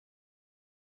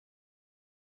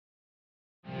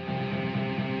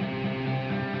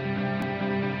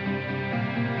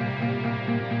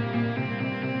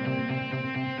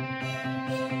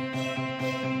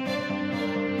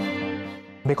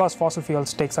Because fossil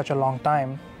fuels take such a long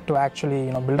time to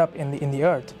actually build up in the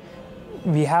earth,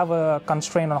 we have a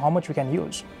constraint on how much we can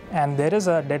use, and there is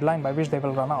a deadline by which they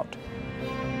will run out.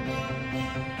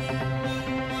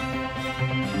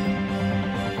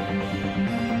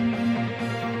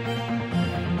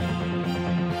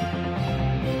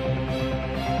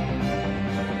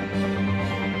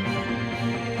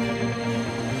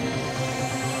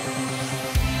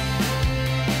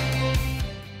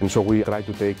 And so we try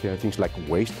to take things like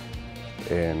waste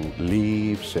and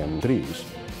leaves and trees,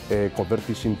 convert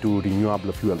this into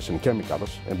renewable fuels and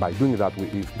chemicals, and by doing that we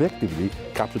effectively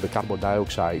capture the carbon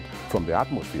dioxide from the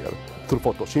atmosphere through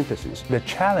photosynthesis. The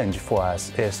challenge for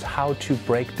us is how to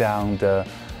break down the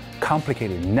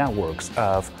complicated networks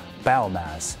of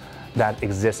biomass that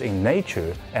exists in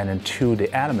nature and into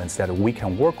the elements that we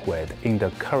can work with in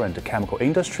the current chemical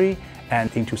industry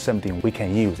and into something we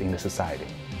can use in the society.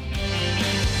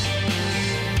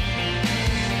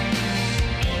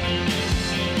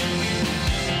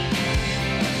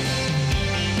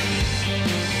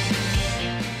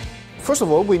 First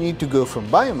of all, we need to go from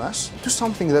biomass to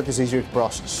something that is easier to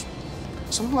process.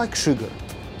 Something like sugar.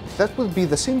 That would be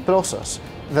the same process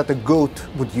that a goat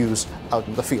would use out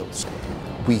in the fields.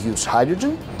 We use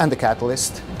hydrogen and the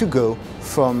catalyst to go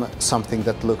from something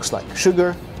that looks like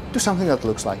sugar to something that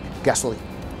looks like gasoline.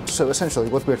 So essentially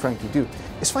what we're trying to do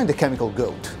is find a chemical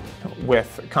goat.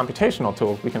 With computational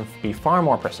tools, we can be far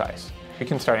more precise. We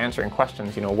can start answering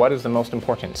questions, what is the most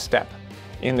important step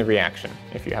in the reaction?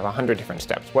 If you have 100 different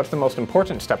steps, what's the most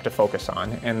important step to focus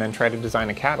on? And then try to design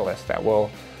a catalyst that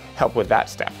will help with that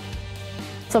step.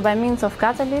 So by means of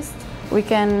catalyst, we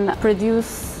can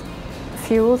produce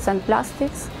fuels and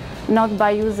plastics, not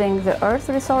by using the Earth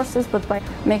resources, but by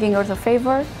making Earth a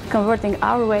favor, converting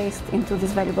our waste into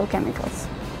these valuable chemicals.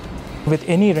 With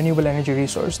any renewable energy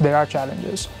resource, there are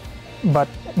challenges, but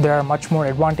there are much more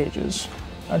advantages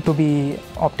to be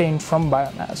obtained from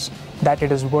biomass that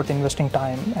it is worth investing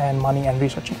time and money and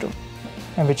research into,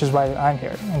 and which is why I'm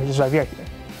here, and which is why we are here.